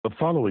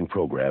following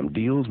program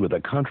deals with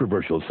a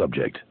controversial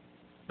subject.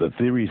 The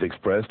theories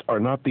expressed are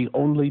not the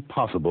only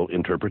possible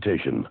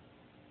interpretation.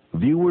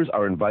 Viewers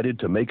are invited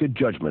to make a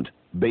judgment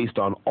based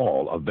on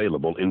all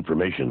available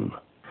information.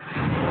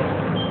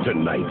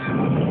 Tonight,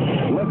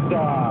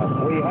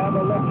 liftoff. We have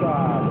a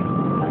liftoff.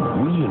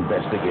 We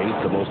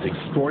investigate the most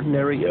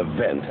extraordinary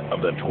event of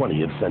the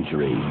 20th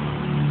century.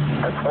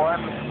 It's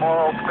one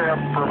small step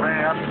for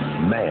man.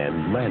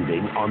 Man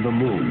landing on the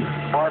moon.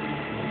 One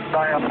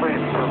giant leap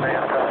for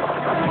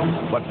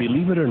mankind. But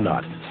believe it or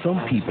not,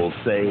 some people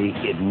say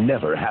it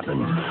never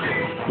happened.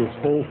 This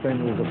whole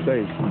thing was a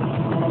fake.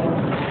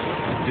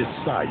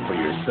 Decide for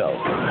yourself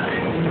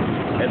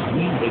as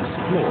we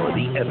explore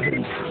the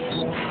evidence.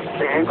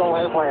 The Eagle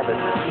has landed.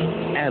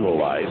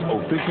 Analyze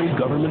official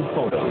government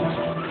photos.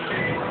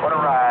 What a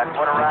ride,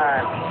 what a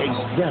ride.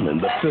 Examine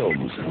the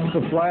films.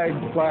 The flag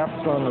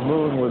flaps on the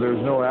moon where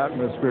there's no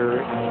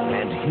atmosphere.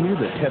 And hear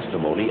the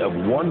testimony of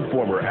one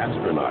former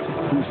astronaut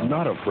who's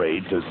not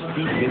afraid to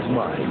speak his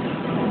mind.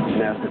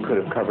 NASA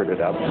could have covered it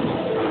up.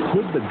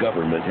 Could the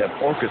government have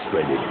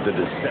orchestrated the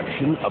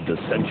deception of the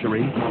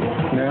century?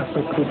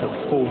 NASA could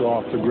have pulled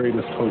off the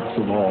greatest hoax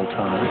of all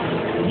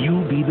time.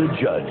 You be the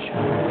judge.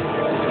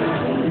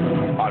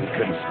 On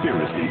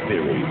Conspiracy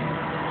Theory,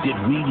 did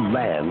we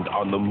land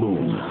on the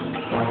moon?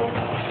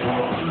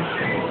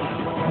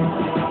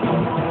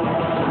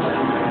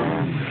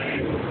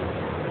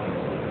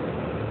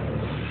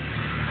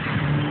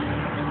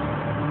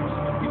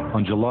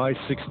 On July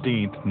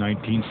 16,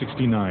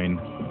 1969,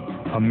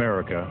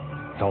 America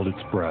held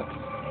its breath.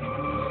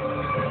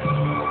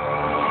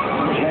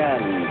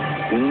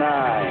 10,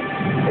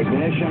 9,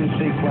 ignition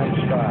sequence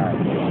start.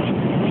 6,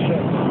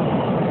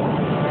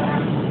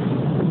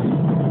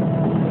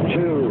 2,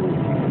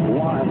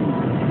 1.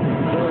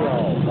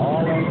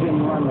 All engine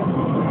running.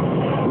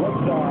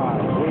 Liftoff.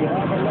 We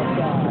have a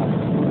liftoff.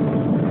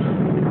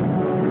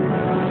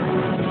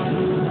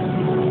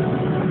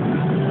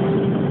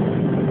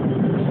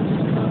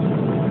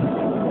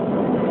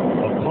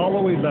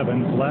 Apollo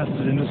 11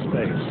 blasted into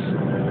space,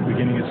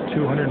 beginning its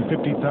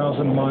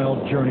 250,000-mile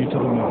journey to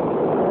the moon.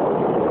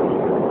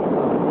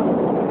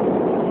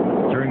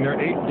 During their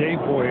 8-day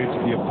voyage,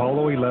 the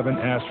Apollo 11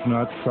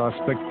 astronauts saw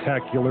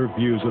spectacular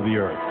views of the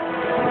Earth,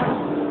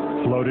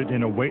 floated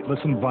in a weightless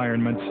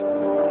environment,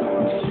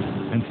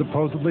 and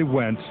supposedly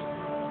went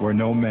where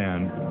no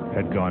man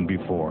had gone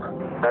before.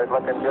 Guys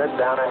looking good,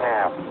 down a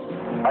half.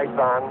 Lights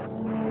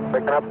on,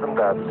 picking up some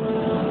dust.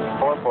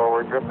 Pulling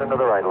forward, drifting to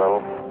the right a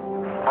little.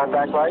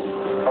 Contact light.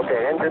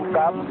 Okay, engine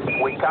stop.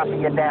 We copy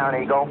you down,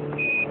 Eagle.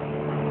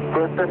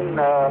 Houston,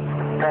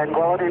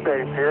 Tranquility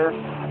Base here.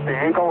 The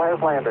Eagle has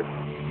landed.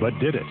 But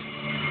did it?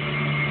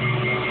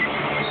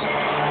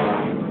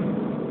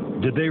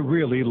 Did they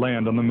really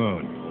land on the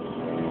moon?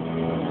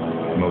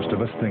 Most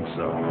of us think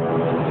so.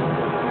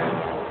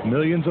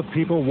 Millions of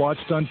people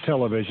watched on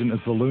television as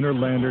the lunar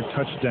lander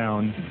touched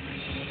down,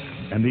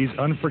 and these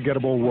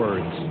unforgettable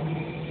words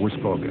were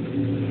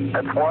spoken.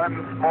 It's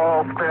one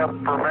small step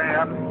for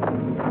man,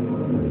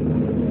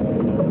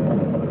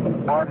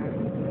 one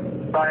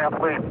giant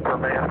leap for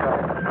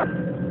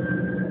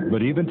mankind.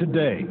 But even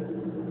today,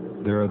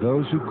 there are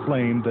those who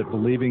claim that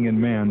believing in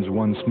man's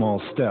one small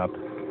step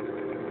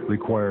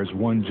requires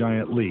one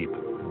giant leap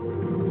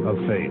of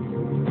faith.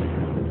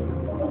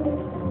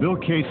 Bill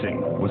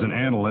Casing was an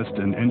analyst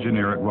and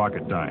engineer at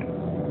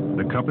Rocketdyne,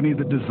 the company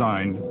that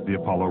designed the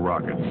Apollo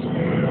rockets.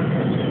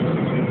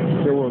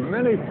 There were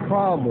many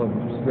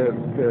problems that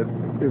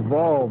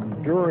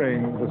evolved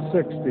during the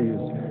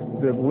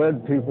 60s that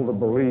led people to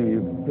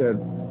believe that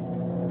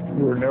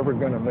we were never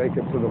going to make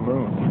it to the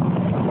moon.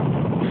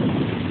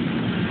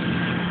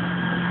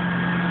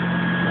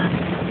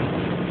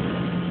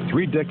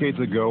 Three decades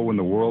ago, when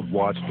the world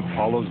watched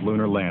Apollo's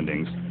lunar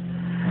landings,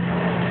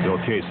 Bill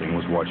Casing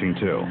was watching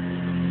too.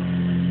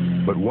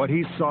 But what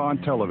he saw on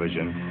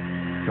television,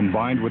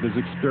 combined with his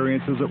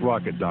experiences at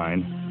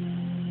Rocketdyne,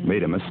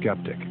 made him a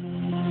skeptic.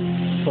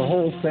 The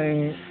whole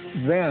thing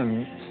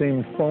then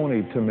seemed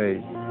phony to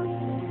me.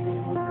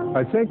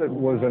 I think it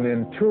was an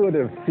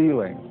intuitive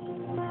feeling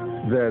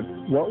that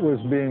what was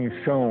being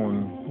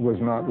shown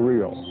was not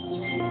real.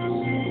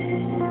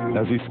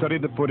 As he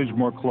studied the footage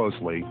more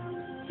closely,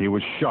 he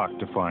was shocked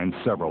to find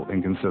several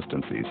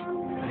inconsistencies.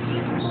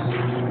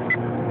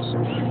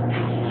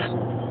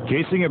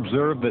 Casing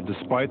observed that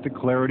despite the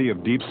clarity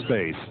of deep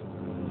space,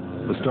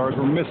 the stars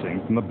were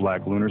missing from the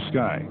black lunar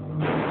sky.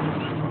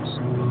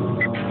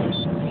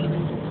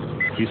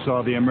 He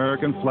saw the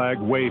American flag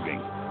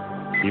waving,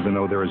 even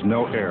though there is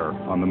no air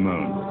on the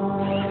moon.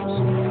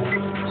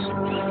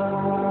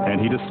 And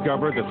he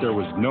discovered that there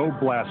was no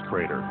blast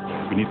crater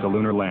beneath the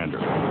lunar lander,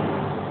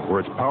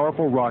 where its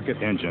powerful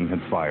rocket engine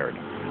had fired.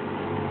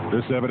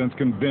 This evidence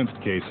convinced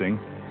Casing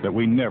that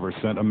we never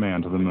sent a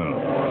man to the moon.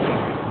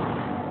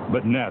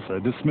 But NASA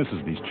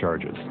dismisses these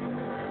charges.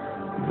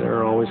 There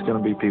are always going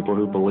to be people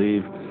who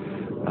believe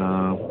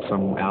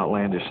some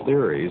outlandish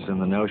theories,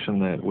 and the notion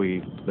that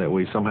we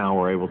somehow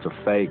were able to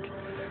fake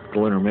the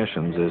lunar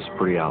missions is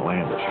pretty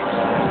outlandish.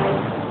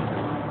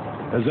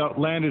 As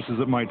outlandish as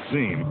it might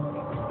seem,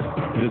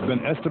 it has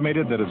been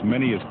estimated that as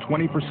many as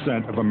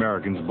 20% of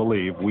Americans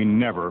believe we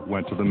never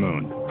went to the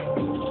moon.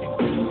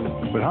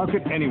 But how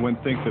could anyone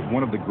think that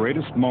one of the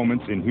greatest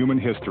moments in human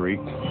history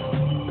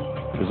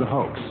is a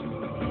hoax?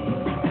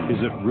 Is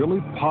it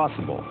really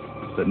possible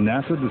that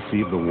NASA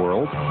deceived the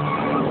world?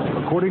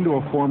 According to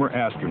a former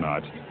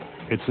astronaut,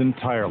 it's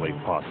entirely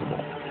possible.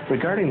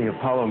 Regarding the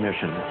Apollo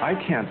mission, I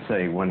can't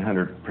say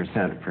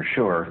 100% for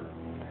sure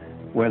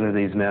whether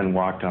these men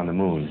walked on the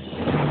moon.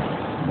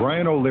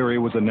 Brian O'Leary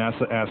was a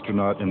NASA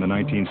astronaut in the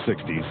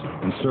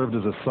 1960s and served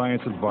as a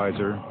science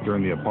advisor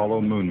during the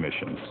Apollo moon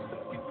missions.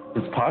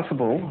 It's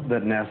possible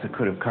that NASA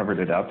could have covered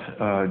it up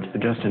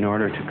just in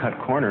order to cut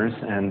corners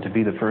and to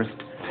be the first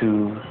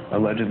to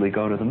allegedly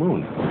go to the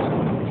moon.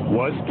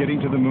 Was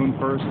getting to the moon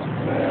first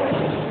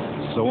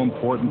so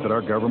important that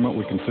our government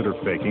would consider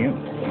faking it?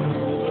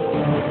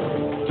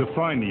 To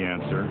find the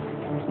answer,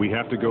 we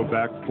have to go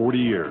back 40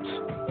 years,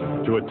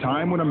 to a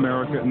time when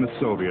America and the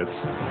Soviets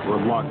were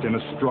locked in a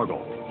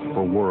struggle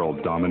for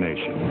world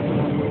domination.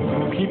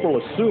 People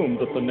assumed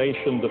that the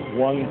nation that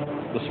won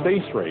the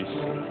space race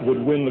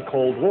would win the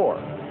Cold War.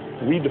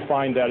 We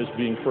defined that as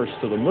being first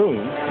to the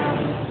moon.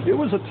 It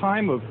was a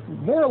time of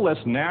more or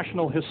less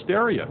national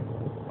hysteria.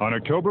 On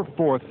October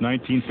 4th,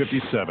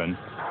 1957,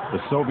 the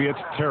Soviets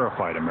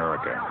terrified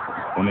America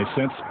when they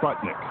sent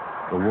Sputnik,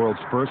 the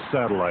world's first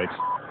satellite,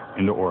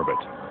 into orbit.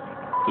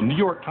 The New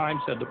York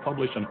Times had to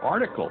publish an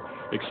article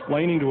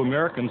explaining to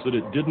Americans that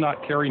it did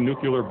not carry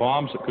nuclear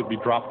bombs that could be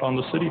dropped on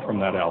the city from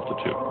that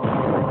altitude.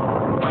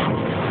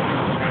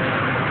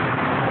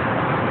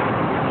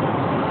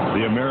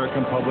 The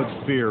American public's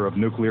fear of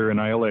nuclear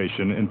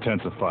annihilation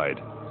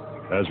intensified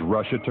as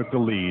Russia took the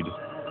lead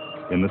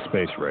in the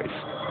space race.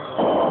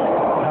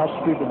 House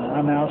Speaker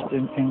announced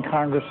in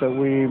Congress that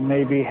we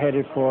may be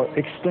headed for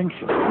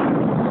extinction.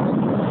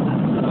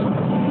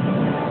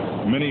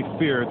 Many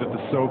feared that the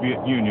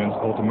Soviet Union's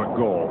ultimate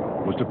goal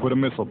was to put a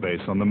missile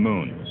base on the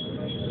moon.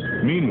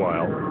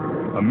 Meanwhile,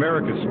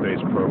 America's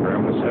space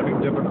program was having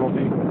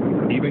difficulty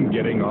even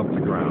getting off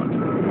the ground.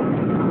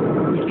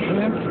 The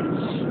chances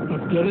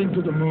of getting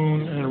to the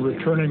moon and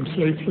returning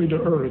safely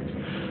to Earth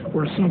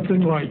were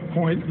something like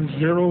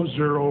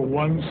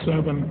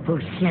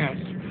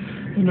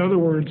 0.0017%. In other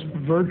words,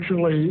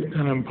 virtually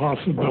an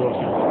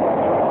impossibility.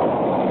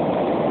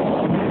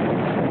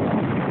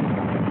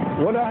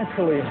 What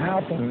actually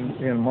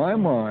happened in my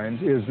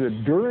mind is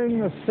that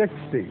during the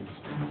 60s,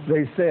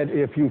 they said,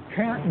 if you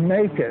can't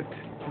make it,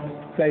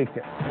 fake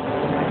it.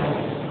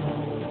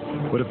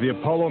 But if the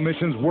Apollo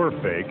missions were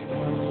fake,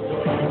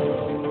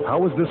 how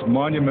was this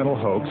monumental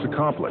hoax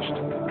accomplished?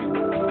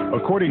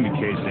 According to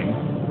Casing,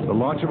 the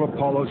launch of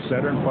Apollo's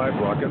Saturn V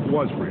rocket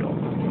was real.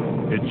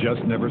 It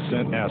just never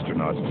sent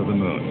astronauts to the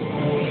moon.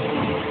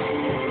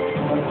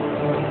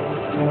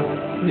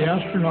 The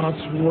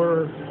astronauts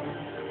were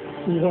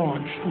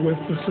launched with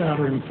the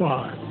Saturn V.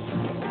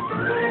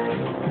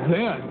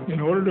 Then, in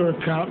order to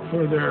account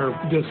for their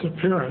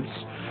disappearance,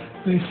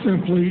 they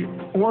simply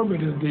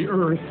orbited the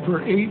Earth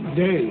for 8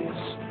 days.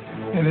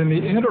 And in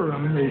the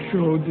interim, they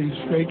showed these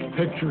fake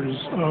pictures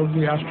of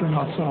the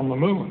astronauts on the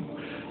moon.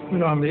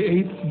 But on the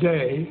 8th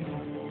day,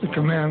 the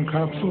command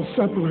capsule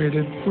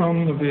separated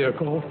from the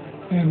vehicle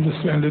and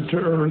descended to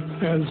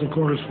Earth, as of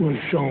course was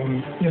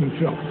shown in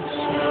films.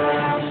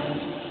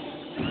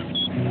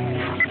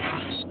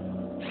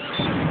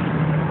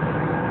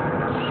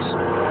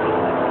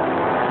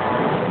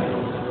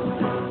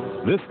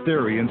 This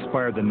theory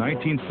inspired the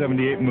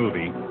 1978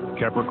 movie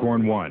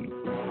Capricorn 1,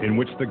 in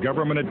which the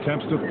government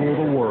attempts to fool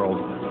the world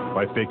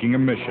by faking a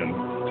mission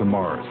to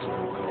Mars.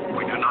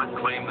 We do not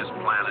claim this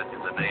planet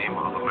in the name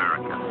of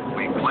America.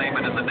 We claim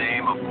it in the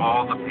name of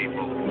all the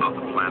people of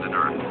the planet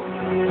Earth.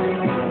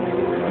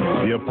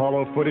 The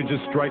Apollo footage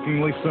is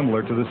strikingly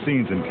similar to the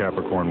scenes in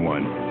Capricorn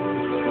 1.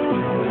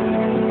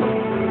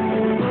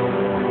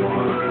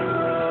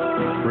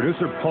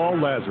 Producer Paul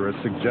Lazarus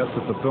suggests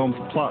that the film's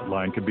plot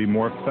line could be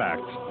more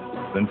fact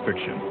than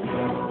fiction.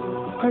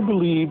 I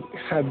believe,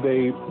 had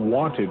they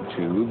wanted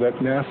to, that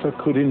NASA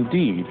could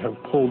indeed have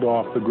pulled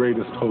off the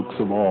greatest hoax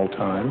of all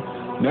time,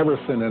 never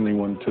sent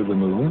anyone to the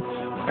moon,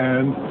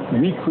 and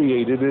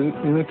recreated it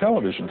in a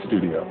television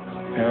studio.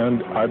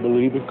 And I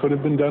believe it could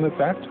have been done at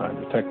that time.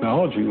 The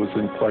technology was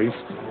in place.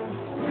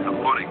 The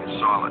footing is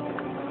solid.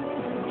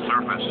 The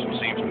surface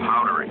seems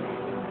powdery.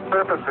 The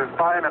surface is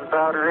fine and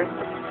powdery.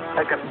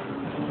 I can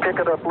pick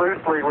it up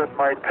loosely with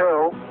my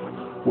toe.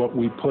 What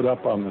we put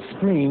up on the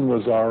screen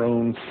was our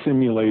own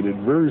simulated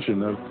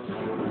version of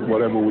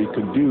whatever we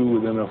could do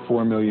within a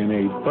 $4 million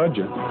aid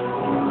budget.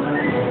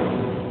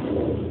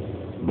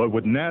 But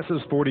with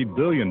NASA's $40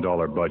 billion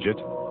budget,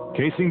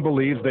 Casing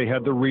believes they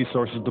had the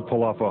resources to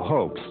pull off a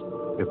hoax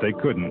if they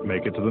couldn't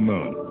make it to the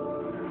moon.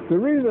 The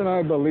reason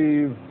I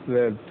believe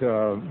that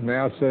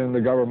NASA and the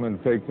government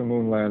faked the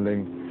moon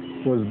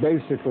landing was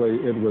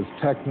basically it was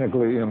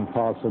technically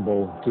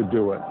impossible to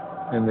do it.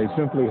 And they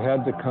simply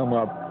had to come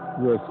up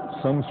with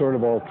some sort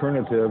of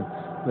alternative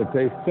that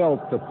they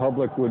felt the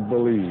public would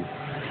believe.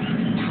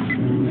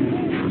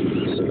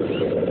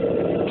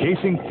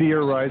 Casing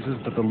theorizes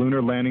that the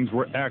lunar landings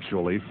were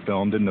actually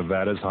filmed in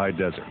Nevada's high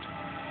desert,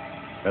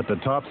 at the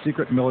top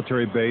secret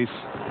military base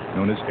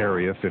known as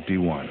Area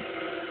 51.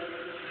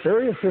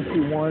 Area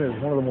 51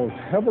 is one of the most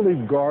heavily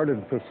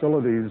guarded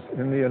facilities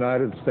in the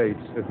United States.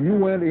 If you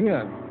went in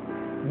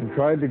and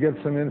tried to get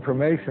some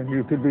information,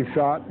 you could be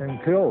shot and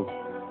killed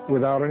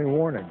without any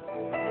warning.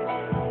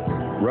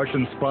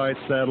 Russian spy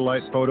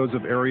satellite photos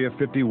of Area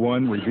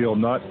 51 reveal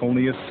not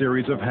only a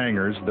series of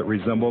hangars that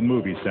resemble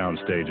movie sound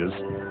stages,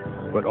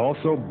 but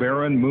also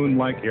barren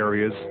moon-like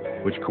areas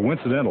which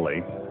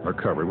coincidentally are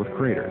covered with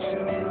craters.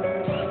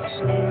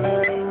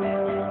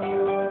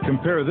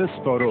 Compare this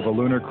photo of a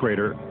lunar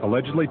crater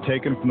allegedly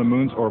taken from the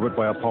moon's orbit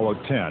by Apollo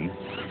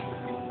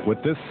 10 with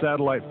this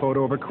satellite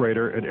photo of a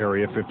crater at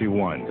Area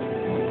 51.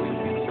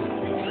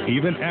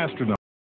 Even astronauts